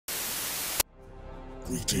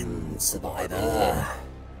Greetings, survivor.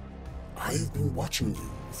 I've been watching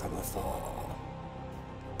you from afar.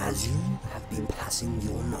 As you have been passing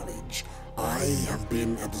your knowledge, I have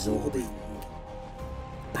been absorbing.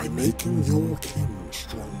 By making your kin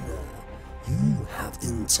stronger, you have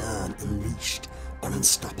in turn unleashed an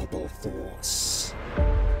unstoppable force.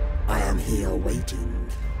 I am here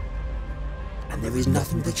waiting, and there is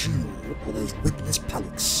nothing that you or those witless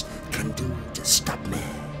punks can do to stop me.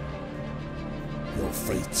 Your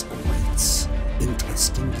fate awaits in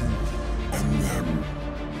testing you and them,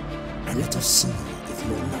 and let us see if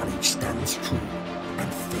your knowledge stands true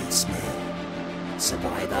and face me,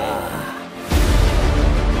 survivor.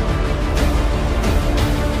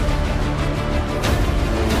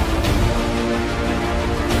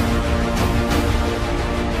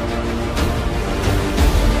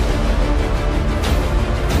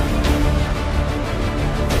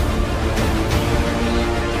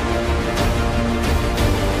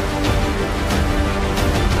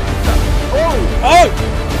 Oh!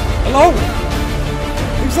 Hello?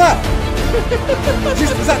 Who's that?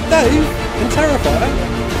 Is that Dave in Pterafier?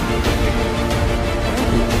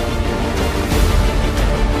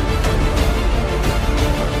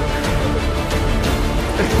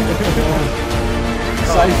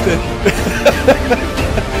 Safety.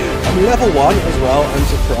 I'm level 1 as well, I'm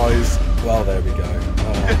surprised. Well, there we go.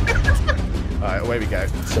 Oh. Alright, away we go.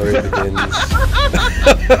 So it begins.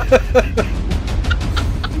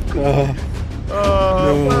 Oh.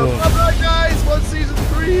 Oh, No. well, bye guys, one season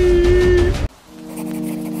 3!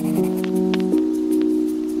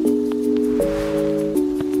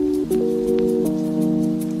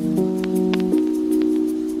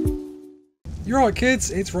 You're right, kids,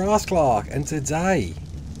 it's Raasclark, and today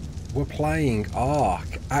we're playing ARK.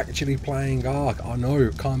 Actually playing ARK. I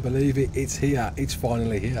know, can't believe it, it's here, it's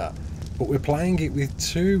finally here. But we're playing it with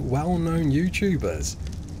two well-known YouTubers,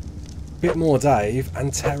 BitMoreDave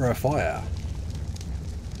and Pterafier.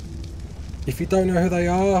 If you don't know who they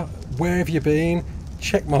are, where have you been?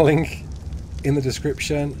 Check my link in the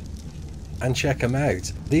description and check them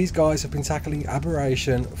out. These guys have been tackling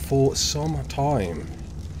Aberration for some time,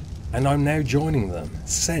 and I'm now joining them,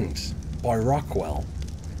 sent by Rockwell,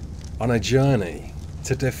 on a journey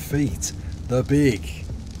to defeat the big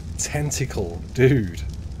tentacle dude.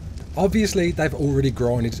 Obviously they've already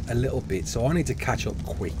grinded a little bit, so I need to catch up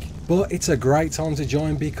quick. But it's a great time to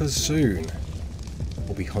join because soon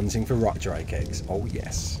we'll be hunting for rock drake eggs. Oh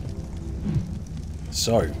yes.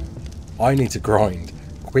 So I need to grind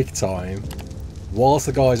quick time whilst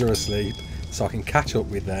the guys are asleep so I can catch up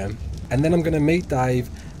with them, and then I'm going to meet Dave,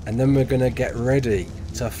 and then we're going to get ready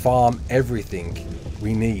to farm everything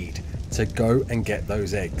we need to go and get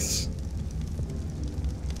those eggs.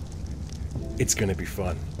 It's going to be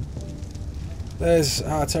fun. There's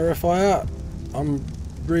our Pterafier. I'm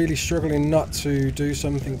really struggling not to do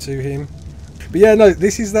something to him. But yeah, no,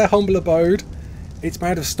 this is their humble abode. It's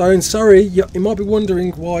made of stone. Sorry, you might be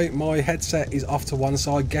wondering why my headset is off to one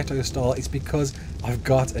side, ghetto style. It's because I've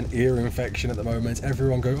got an ear infection at the moment.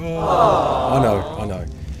 Everyone go, oh. I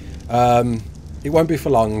know. It won't be for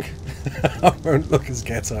long. I won't look as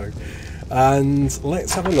ghetto. And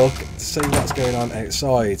let's have a look to see what's going on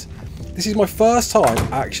outside. This is my first time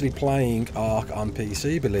actually playing ARK on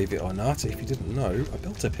PC, believe it or not. If you didn't know, I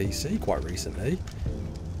built a PC quite recently.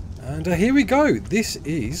 And here we go. This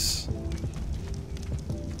is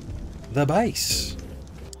the base.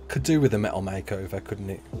 Could do with a metal makeover, couldn't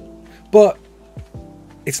it? But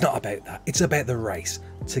it's not about that. It's about the race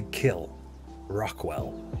to kill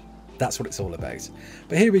Rockwell. That's what it's all about.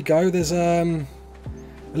 But here we go. There's a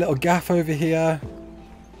little gaff over here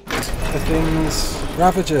for things.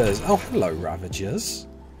 Ravagers. Oh, hello, Ravagers.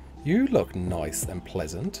 You look nice and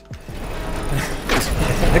pleasant.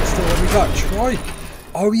 Next to what we got, Trike.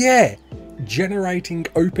 Oh yeah, generating,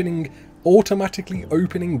 opening, automatically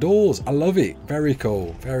opening doors. I love it. Very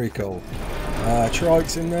cool, very cool.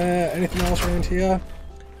 Trike's in there. Anything else around here?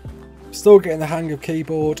 Still getting the hang of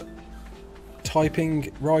keyboard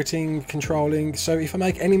typing, writing, controlling. So if I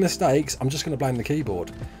make any mistakes, I'm just going to blame the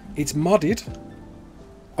keyboard. It's modded,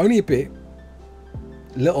 only a bit,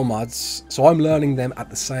 little mods, so I'm learning them at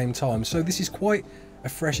the same time. So this is quite a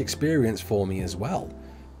fresh experience for me as well.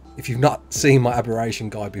 If you've not seen my Aberration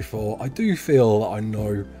guide before, I do feel that I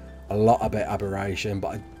know a lot about Aberration, but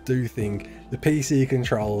I do think the PC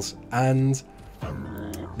controls and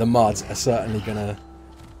the mods are certainly gonna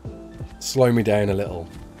slow me down a little.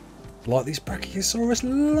 Like this Brachiosaurus,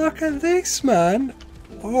 look at this, man.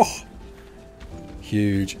 Oh,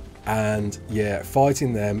 huge. And yeah,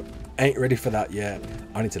 fighting them, ain't ready for that yet.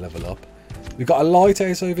 I need to level up. We've got a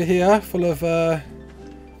lighthouse over here full of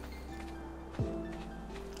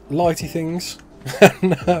lighty things.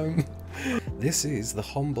 And, this is the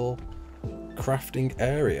humble crafting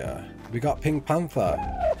area. We got Pink Panther.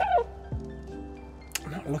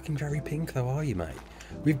 Not looking very pink though, are you, mate?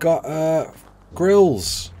 We've got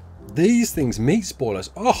grills. These things, meat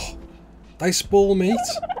spoilers. Oh, they spoil meat.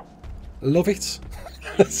 Love it.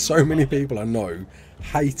 So many people I know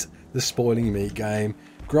hate the spoiling meat game.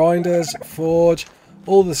 Grinders, forge,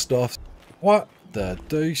 all the stuff. What the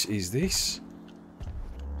deuce is this?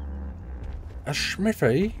 A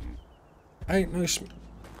smithy? Ain't no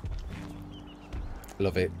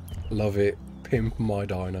Love it. Love it. Pimp my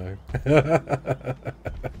dino.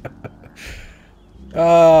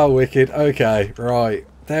 Ah, wicked. Okay, right.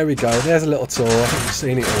 There we go. There's a little tour. You've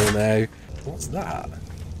seen it all now. What's that?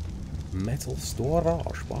 Metal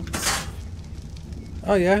storage box.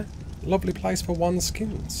 Oh yeah. Lovely place for one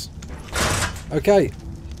skins. Okay.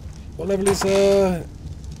 What level is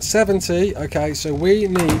 70? Okay, so we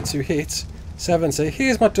need to hit 70.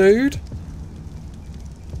 Here's my dude.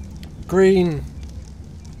 Green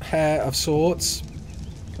hair of sorts.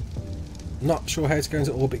 Not sure how to go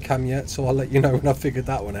into orbit cam yet, so I'll let you know when I've figured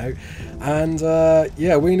that one out. And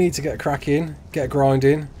yeah, we need to get cracking, get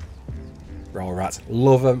grinding. Roll rats,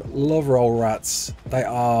 love them, love roll rats. They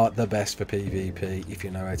are the best for PvP if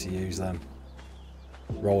you know how to use them.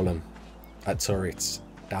 Roll them at turrets,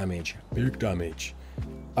 damage, big damage.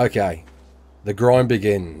 Okay, the grind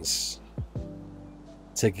begins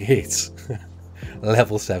to hit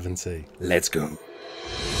level 70. Let's go.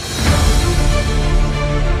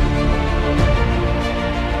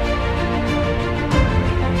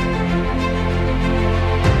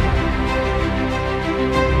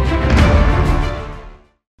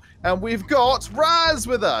 And we've got Raz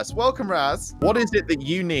with us. Welcome, Raz. What is it that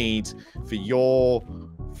you need for your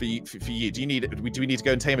for you? Do we need to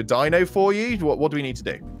go and tame a dino for you? What do we need to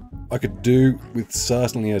do? I could do with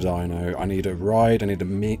certainly a dino. I need a ride. I need a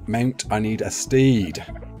mount. I need a steed.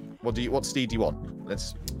 What steed do you want?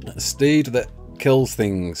 Let's. A steed that kills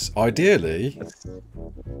things. Ideally,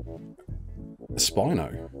 a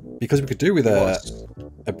Spino, because we could do with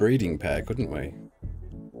a breeding pair, couldn't we?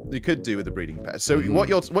 You could do with a breeding pair. So what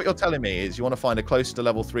you're telling me is you want to find a close to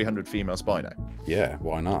level 300 female Spino. Yeah,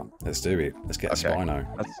 why not? Let's do it. Let's get a Spino.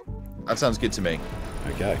 That sounds good to me.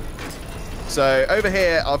 Okay. So over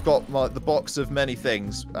here, I've got the box of many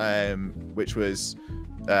things, which was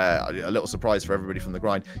a little surprise for everybody from the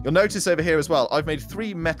grind. You'll notice over here as well, I've made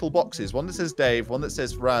 3 metal boxes. One that says Dave, one that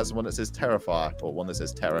says Raz, and one that says Pterafier, or one that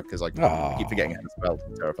says Terra, because I keep forgetting how to spell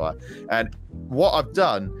Pterafier. And what I've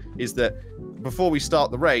done is that before we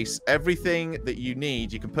start the race, everything that you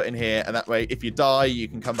need, you can put in here, and that way, if you die, you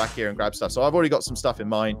can come back here and grab stuff. So I've already got some stuff in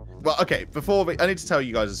mind. Well, okay, I need to tell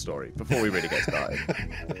you guys a story before we really get started.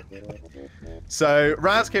 So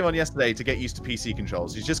Raz came on yesterday to get used to PC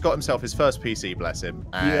controls. He's just got himself his first PC, bless him,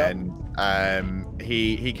 and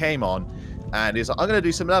he came on, and he's like, I'm going to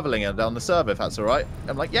do some leveling on the server if that's all right.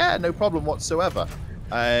 I'm like, yeah, no problem whatsoever.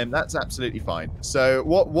 That's absolutely fine. So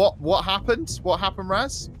what happened? What happened,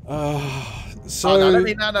 Raz? So no.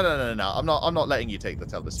 I'm not letting you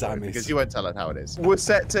tell the story because you won't tell it how it is. Was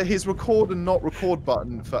set to his record and not record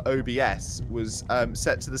button for OBS was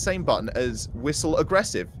set to the same button as whistle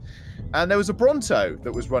aggressive, and there was a Bronto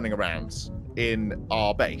that was running around in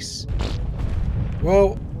our base.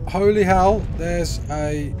 Well, holy hell! There's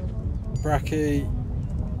a Bracky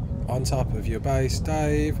on top of your base,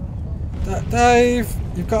 Dave. Dave,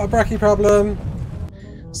 you've got a Bracky problem.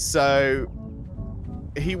 So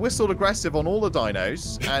he whistled aggressive on all the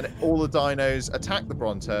dinos, and all the dinos attacked the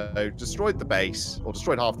Bronto, destroyed the base, or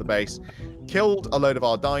destroyed half the base, killed a load of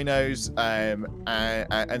our dinos,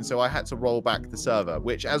 and so I had to roll back the server,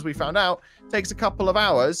 which, as we found out, takes a couple of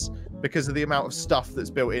hours because of the amount of stuff that's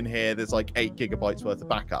built in here. There's like 8 gigabytes worth of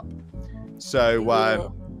backup.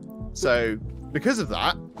 So, so because of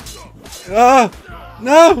that...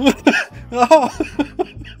 No!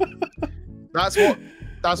 That's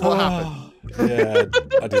what happened. Yeah,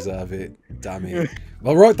 I deserve it. Damn it.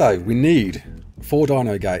 Well, right though, we need 4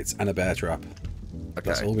 dino gates and a bear trap. Okay.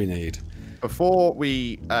 That's all we need. Before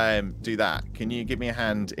we do that, can you give me a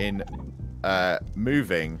hand in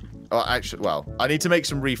moving? Oh, actually, well, I need to make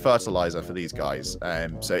some refertilizer for these guys.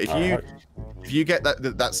 So if you get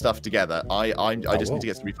that stuff together, I just need to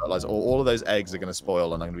get some refertilizer, or all of those eggs are going to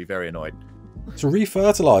spoil, and I'm going to be very annoyed. So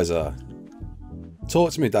refertilizer.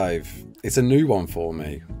 Talk to me, Dave. It's a new one for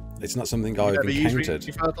me. It's not something I've encountered. Have you used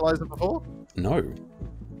refertilizer before? No.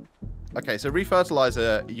 Okay, so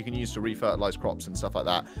refertilizer you can use to refertilize crops and stuff like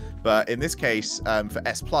that. But in this case, for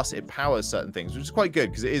S+, it powers certain things, which is quite good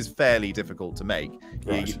because it is fairly difficult to make.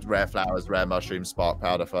 Right. You get rare flowers, rare mushrooms, spark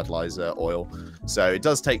powder, fertilizer, oil. So it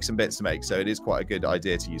does take some bits to make. So it is quite a good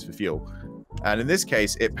idea to use for fuel. And in this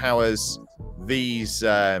case, it powers these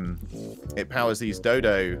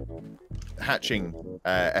dodo hatching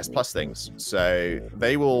S+ things. So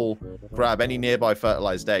they will grab any nearby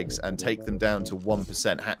fertilized eggs and take them down to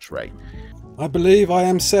 1% hatch rate. I believe I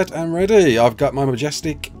am set and ready. I've got my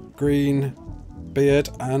majestic green beard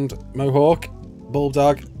and mohawk,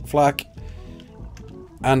 bulldog, flak,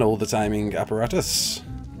 and all the taming apparatus.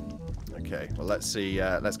 Okay, well let's see.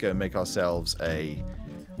 Let's go and make ourselves a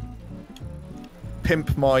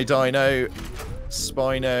pimp my dino,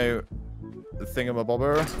 Spino,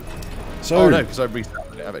 thingamabobber. So, oh no, because I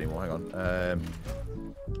restarted. I don't have it anymore. Hang on.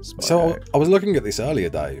 So I was looking at this earlier,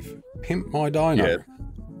 Dave. Pimp my dino. Yeah.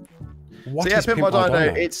 What So yeah, is Pimp My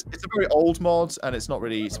Dino, it's a very old mod and it's not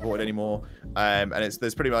really supported anymore. And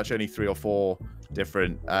there's pretty much only 3 or 4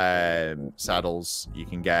 different saddles you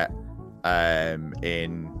can get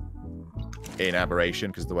in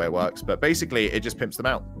Aberration because of the way it works. But basically, it just pimps them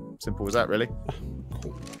out. Simple as that, really.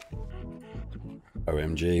 Cool.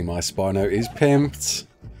 OMG, my Spino is pimped.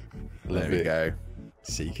 Love There we go.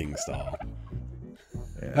 Seeking star.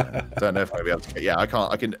 Yeah. Don't know if I'll be able to get. Yeah, I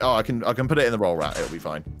can't. I can. Oh, I can put it in the roll rat. It'll be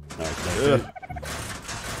fine. Okay.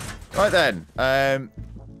 Right then.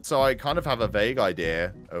 So I kind of have a vague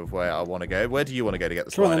idea of where I want to go. Where do you want to go to get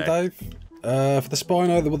the Come on Spino? then, Dave. For the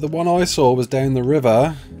Spino, the one I saw was down the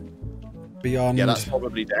river. Beyond. Yeah, that's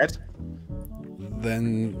probably dead.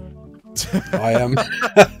 Then I am.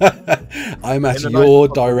 I'm at your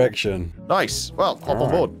direction. Nice. Well, hop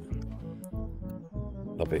on board.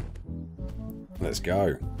 Love it. Let's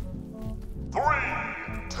go. 3,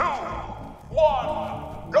 2,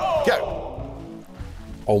 1, go! Go.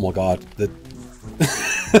 Oh my god.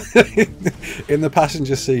 In the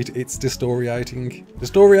passenger seat, it's disoriating.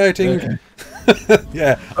 Disoriating.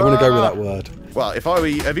 Yeah, I'm gonna go with that word. Well, if I were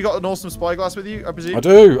you, have you got an awesome spyglass with you? I presume. I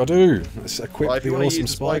do. Let's equip Well, if you the want to awesome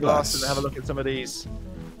use the spyglass spyglass. and have a look at some of these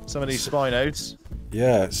Spinos.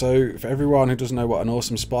 Yeah, so for everyone who doesn't know what an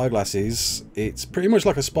awesome spyglass is, it's pretty much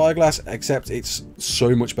like a spyglass, except it's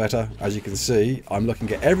so much better. As you can see, I'm looking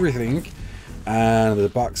at everything, and the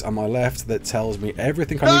box on my left that tells me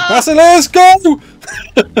everything I need. Basilisk, go!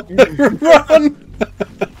 Run!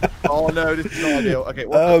 Oh no, this is not ideal. Okay,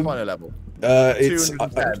 what's the final level? It's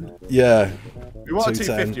 210. yeah. We want 210.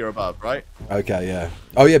 250 or above, right? Okay, yeah.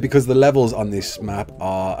 Oh yeah, because the levels on this map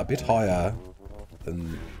are a bit higher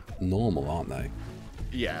than normal, aren't they?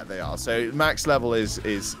 Yeah, they are. So max level is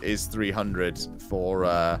 300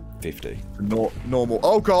 for 50. normal.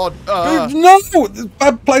 Oh god. No,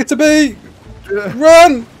 bad place to be.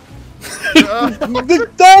 Run! No!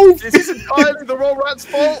 This is entirely the Roll Rat's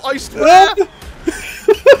fault, I swear!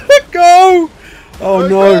 Go! Oh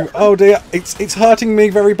no! Oh dear! It's hurting me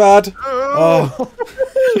very bad. Oh,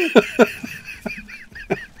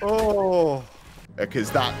 Oh.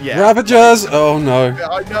 Because that, yeah. Ravagers! Oh no! Yeah,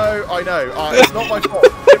 I know. It's not my fault.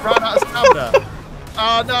 It ran out of stamina.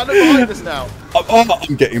 No, look behind us now.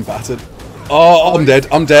 I'm getting battered. Oh, I'm dead.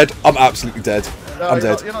 I'm dead. I'm absolutely dead. No, I'm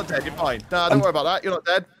dead. You're not dead. You're fine. No, don't worry about that. You're not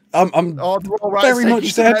dead. I'm Oh, the Roll Rat's very taking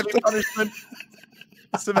much some dead. heavy punishment.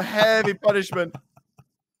 Some heavy punishment.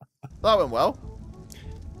 That went well.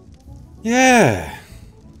 Yeah.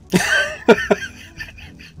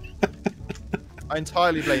 I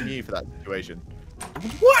entirely blame you for that situation.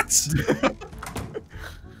 What?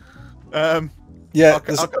 Yeah.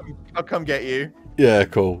 I'll come get you. Yeah,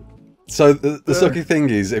 cool. So the sucky thing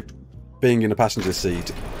is, if being in a passenger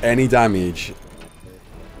seat, any damage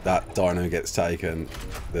that dino gets taken,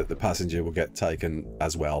 the passenger will get taken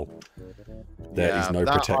as well. There is no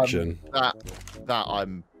protection. That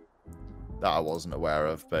I wasn't aware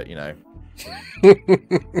of, but you know.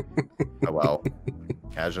 Oh well.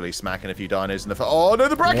 Casually smacking a few dinos in the oh no,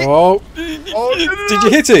 the bracket! Oh, Oh, no. did you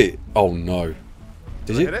hit it? Oh no.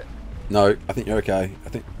 Did you hit it? No, I think you're okay. I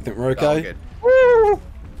think we're Oh, okay. good. Woo!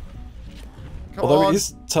 Come Although on. it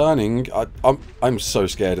is turning, I'm so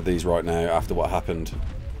scared of these right now after what happened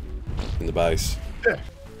in the base. Yeah.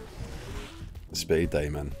 Speed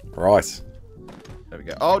demon. Right. There we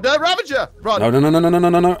go. Oh no, Ravager! Run!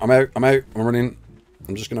 No. I'm out. I'm running.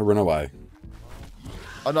 I'm just gonna run away.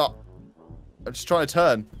 I'm not. I'm just trying to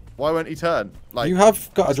turn. Why won't he turn? Like You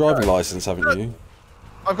have got a driving license, haven't you?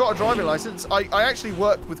 I've got a driving license. I actually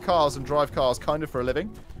work with cars and drive cars kind of for a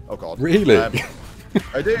living. Oh god. Really? I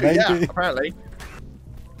do. Maybe. Yeah. Apparently.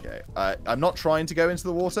 Okay. I'm not trying to go into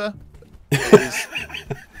the water. It is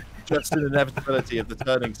just an inevitability of the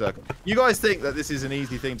turning circle. You guys think that this is an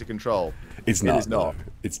easy thing to control? It's It not. is not. No.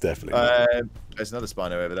 It's definitely not. There's another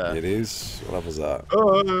Spino over there. It is. What level's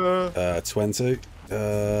that? 20.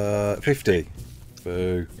 50.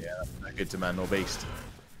 Boo. Yeah, no good to man nor beast.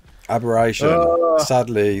 Aberration.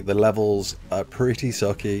 Sadly, the levels are pretty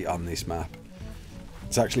sucky on this map.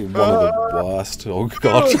 It's actually one of the worst. Oh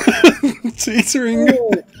god. Teetering.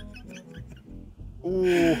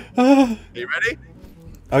 Ooh. Are you ready?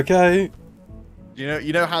 Okay.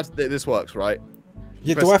 You know how this works, right?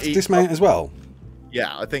 Yeah, do I have to dismount as well?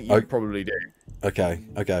 Yeah, I think you probably do. Okay.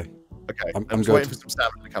 Okay. I'm just good. waiting for some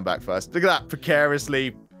stamina to come back first. Look at that,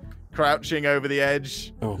 precariously crouching over the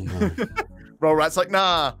edge. Oh no. Roll Rat's like,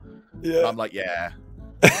 nah. Yeah. I'm like, yeah.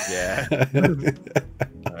 Yeah.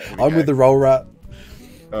 I'm with the roll rat.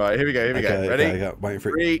 All right, here we go. Ready? Okay, waiting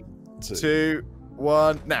for it. 3, 2,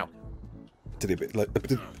 1, now. Did it a bit late.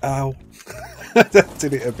 Ow.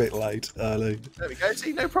 Did it a bit late early. There we go.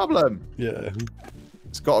 See, no problem. Yeah.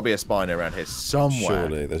 It's got to be a Spino around here somewhere.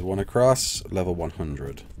 Surely. There's one across, level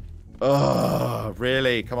 100. Oh,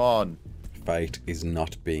 really? Come on. Fate is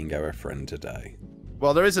not being our friend today.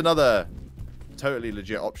 Well, there is another totally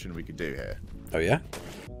legit option we could do here. Oh, yeah?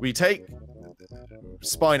 We take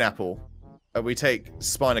Spineapple, and we take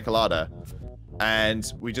Spina Colada,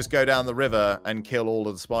 and we just go down the river and kill all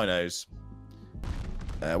of the Spinos.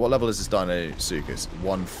 What level is this Dinosuchus?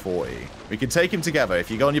 140. We can take him together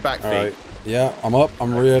if you go on your back feet. Right. Yeah, I'm up.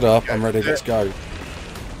 I'm reared up. I'm ready. Let's go.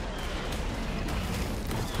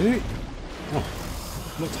 Did it? Oh,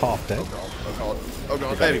 looks half dead. Oh god. Oh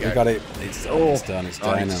god. There we go. We got it. It's done. It's done. It's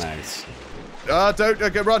done. Nice. And out.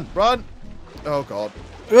 Don't go. Run. Oh god.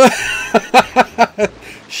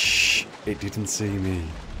 Shh. It didn't see me.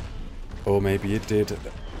 Or maybe it did.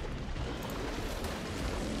 Okay,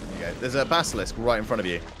 there's a basilisk right in front of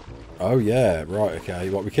you. Oh, yeah. Right.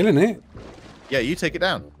 Okay. What, we killing it? Yeah, you take it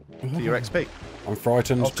down for your XP. I'm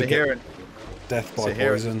frightened Off to to here get and death by sit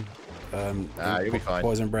here. poison. You'll be fine.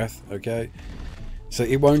 Poison breath. Okay. So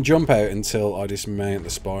it won't jump out until I dismount the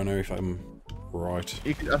Spino, if I'm right.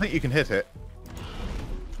 I think you can hit it.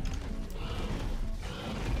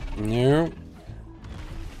 No.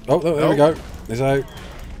 Oh, there we go. It's out.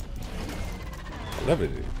 What level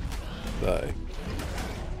is it? There.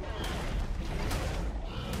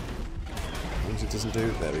 It doesn't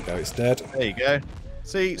do. There we go. It's dead. There you go.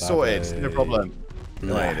 See, sorted. No problem.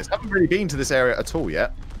 Nah. Haven't really been to this area at all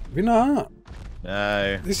yet. We're not.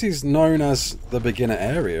 No. This is known as the beginner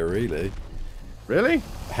area, really. Really?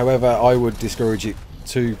 However, I would discourage it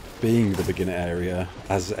to being the beginner area,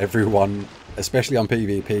 as everyone, especially on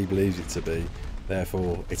PvP, believes it to be.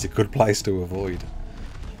 Therefore, it's a good place to avoid.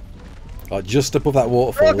 Like, just above that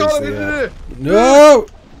waterfall is the... No!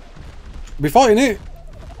 We're fighting it!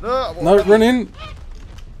 No, run in!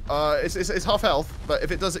 It's half health, but if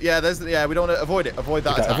it does it, yeah, we don't want to avoid it. Avoid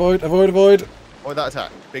that attack. Avoid. Avoid that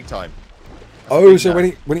attack. Big time. Oh, so when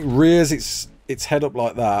it rears its head up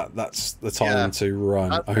like that, that's the time to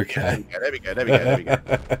run. Okay. There we go.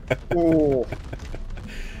 Oh.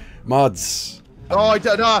 Mods. Oh, I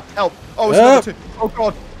don't know. Help. Oh, it's level 2. Oh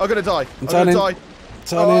god, I'm gonna die. I'm gonna die.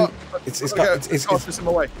 Turning. It's in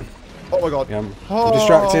my way. Oh my god. Yeah,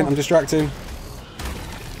 I'm distracting.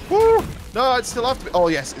 Woo! No, it's still after me. Oh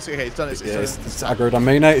yes, it's okay. It's done. It's aggroed on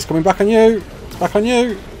me now. It's coming back on you. It's back on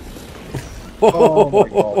you. Oh my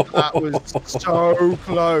god, that was so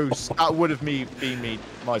close. That would have been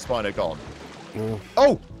my Spino gone.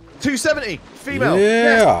 Oh, 270 female. Yeah.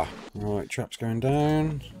 Yes. Right, trap's going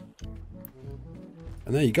down.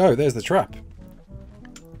 And there you go. There's the trap.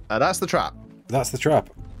 That's the trap. That's the trap.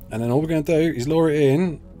 And then all we're going to do is lure it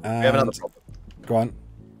in. And... We have another problem. Go on.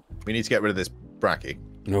 We need to get rid of this bracky.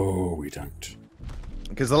 No, we don't.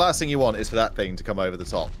 Because the last thing you want is for that thing to come over the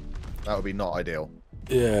top. That would be not ideal.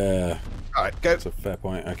 Yeah. All right, go. That's a fair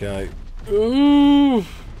point. Okay. Ooh.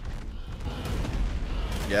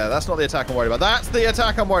 Yeah, that's not the attack I'm worried about. That's the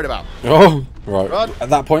attack I'm worried about. Oh, right. Run. At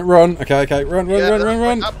that point, run. Okay. Run. At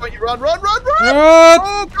that point, you run. Run!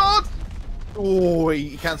 Oh, God. Oh,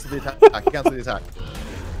 he cancelled the attack.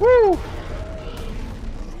 Woo.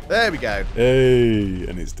 There we go. Hey,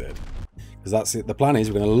 and it's dead. Because that's it. The plan is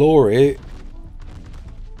we're going to lure it,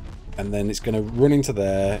 and then it's going to run into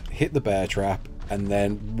there, hit the bear trap, and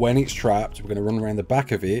then when it's trapped, we're going to run around the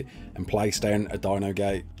back of it and place down a dino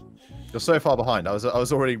gate. You're so far behind. I was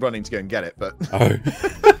already running to go and get it, but oh.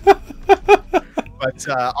 but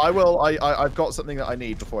I've got something that I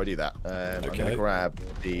need before I do that. I'm Okay. going to grab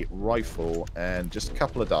the rifle and just a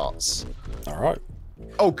couple of darts. All right.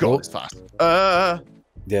 Oh god, it's fast.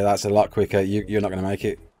 Yeah, that's a lot quicker. You're not going to make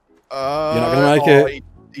it. You're not gonna make it.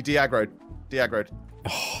 He de-aggroed.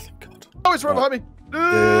 Oh, thank God. Oh, it's right behind me.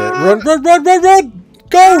 Run, run, run, run, run!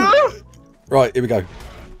 Go! Right, here we go.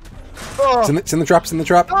 Oh. It's in the trap, it's in the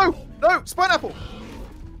trap. No, no, Spineapple.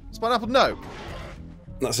 Spineapple, no.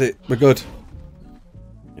 That's it, we're good.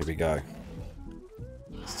 Here we go.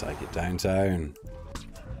 Let's take it downtown.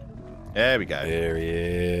 There we go. There he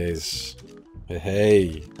is.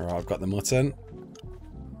 Hey. Alright, I've got the mutton.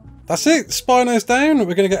 That's it, Spino's down.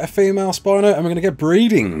 We're going to get a female Spino and we're going to get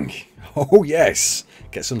breeding. Oh yes.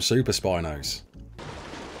 Get some super Spinos.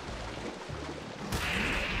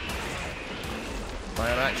 I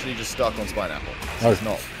am actually just stuck on Spineapple. Oh. It's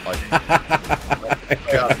not.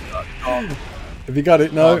 Have you got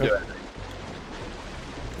it? No. Can't do it.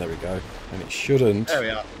 There we go. And it shouldn't. There we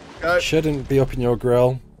are. Go. Shouldn't be up in your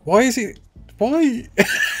grill. Why is it? Why?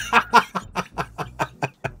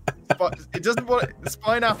 But it doesn't want.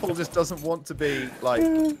 Spineapple just doesn't want to be like.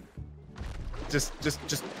 Just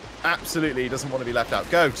absolutely doesn't want to be left out.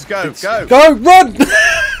 Go, just go, go. Go, run!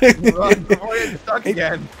 Run before you get stuck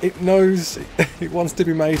again. It knows it wants to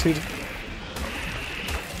be mated. It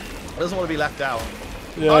doesn't want to be left out.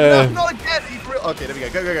 Yeah. Oh, no, not again. Okay, there we go.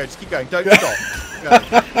 Go, go, go. Just keep going. Don't stop. Go.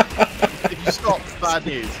 If you stop, it's bad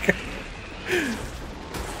news.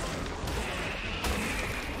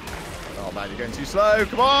 Oh man, you're going too slow.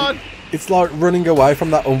 Come on. It's like running away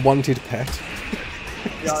from that unwanted pet.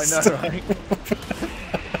 Yeah, I know, right?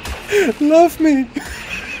 Love me.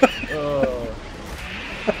 Oh.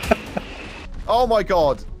 Oh my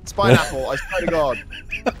god. Spineapple, I swear to god.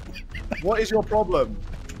 What is your problem?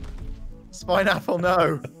 Spineapple,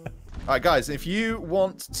 no. Alright guys, if you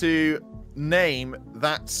want to name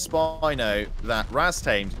that Spino that Raz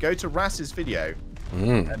tamed, go to Raz's video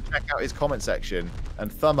and check out his comment section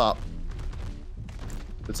and thumb up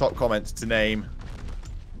the top comments to name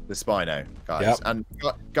the Spino, guys. Yep. And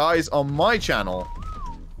guys, on my channel,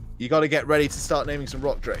 you got to get ready to start naming some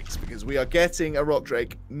rock drakes because we are getting a rock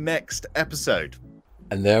drake next episode.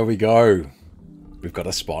 And there we go. We've got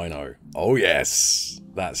a Spino. Oh yes,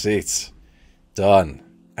 that's it. Done.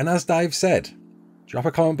 And as Dave said, drop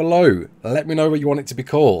a comment below. Let me know what you want it to be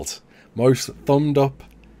called. Most thumbed up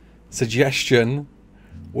suggestion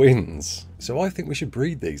wins. So I think we should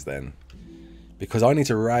breed these then, because I need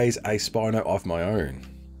to raise a Spino of my own.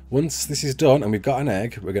 Once this is done and we've got an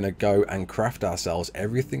egg, we're going to go and craft ourselves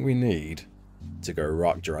everything we need to go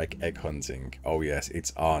rock drake egg hunting. Oh yes,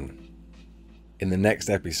 it's on. In the next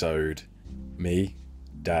episode, me,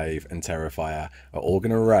 Dave and Pterafier are all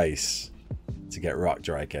going to race to get rock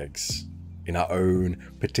drake eggs in our own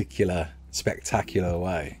particular spectacular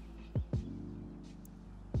way.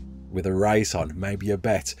 With a race on, maybe a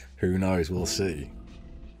bet, who knows, we'll see.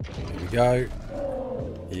 Here we go.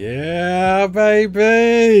 Yeah,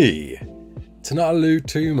 baby! To not allude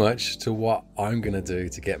too much to what I'm going to do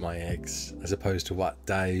to get my eggs, as opposed to what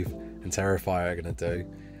Dave and Pterafier are going to do,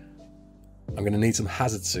 I'm going to need some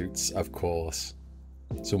hazard suits, of course.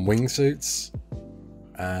 Some wingsuits.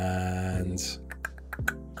 And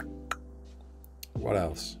what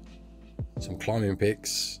else? Some climbing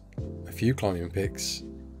picks. A few climbing picks.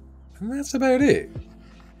 And that's about it.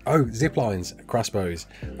 Oh, zip lines, crossbows.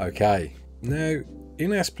 Okay. Now,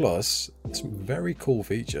 in S+, some very cool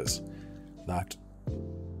features that...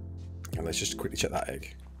 And let's just quickly check that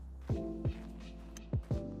egg.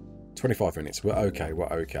 25 minutes. We're okay, we're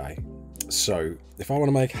okay. So, if I want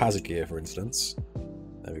to make hazard gear, for instance,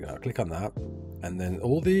 there we go, click on that. And then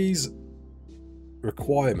all these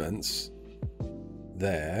requirements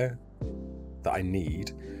there that I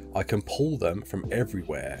need, I can pull them from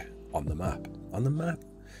everywhere on the map. On the map?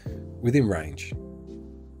 Within range.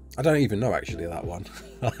 I don't even know actually that one.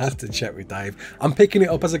 I'll have to check with Dave. I'm picking it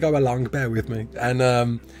up as I go along, bear with me.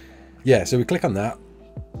 And yeah, so we click on that.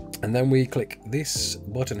 And then we click this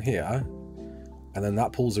button here. And then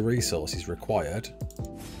that pulls the resources required.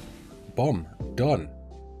 Boom. Done.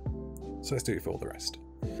 So let's do it for all the rest.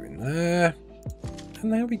 In there.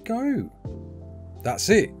 And there we go. That's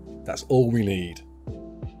it. That's all we need.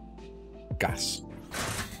 Gas.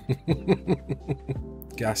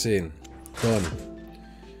 Gas in. Done.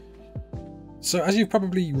 So as you've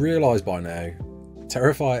probably realised by now,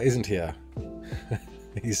 Pterafier isn't here.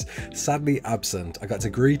 He's sadly absent. I got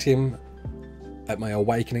to greet him at my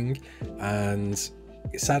awakening, and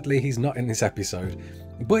sadly he's not in this episode.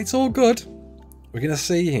 But it's all good. We're going to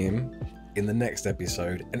see him in the next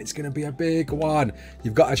episode, and it's going to be a big one.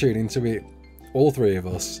 You've got to tune into it. All three of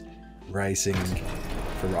us racing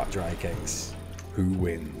for rock drake eggs. Who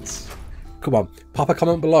wins? Come on, pop a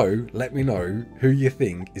comment below. Let me know who you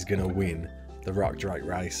think is going to win the rock drake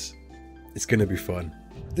race. It's going to be fun.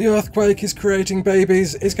 The earthquake is creating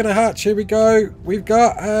babies. It's going to hatch. Here we go. We've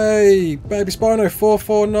got a baby Spino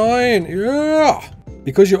 449. Yeah!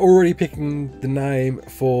 Because you're already picking the name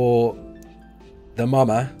for the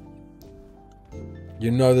mama, you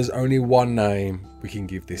know there's only one name we can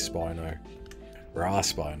give this Spino.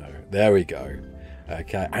 Raasclark. There we go.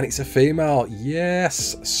 Okay, and it's a female.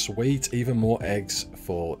 Yes, sweet. Even more eggs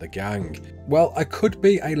for the gang. Well, I could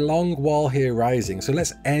be a long while here raising, so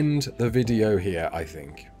let's end the video here, I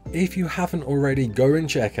think. If you haven't already, go and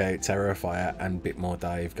check out Pterafier and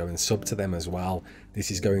BitMoreDave. Go and sub to them as well. This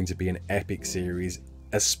is going to be an epic series,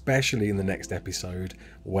 especially in the next episode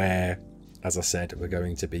where, as I said, we're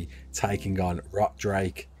going to be taking on rock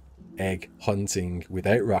drake egg hunting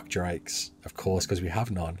without rock drakes, of course, because we have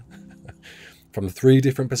none. From 3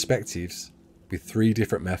 different perspectives with 3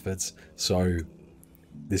 different methods. So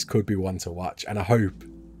this could be one to watch, and I hope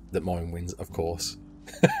that mine wins, of course.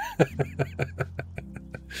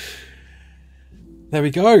 There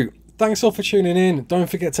we go. Thanks all for tuning in. Don't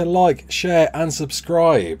forget to like, share and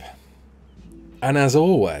subscribe. And as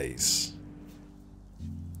always,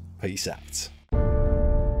 peace out.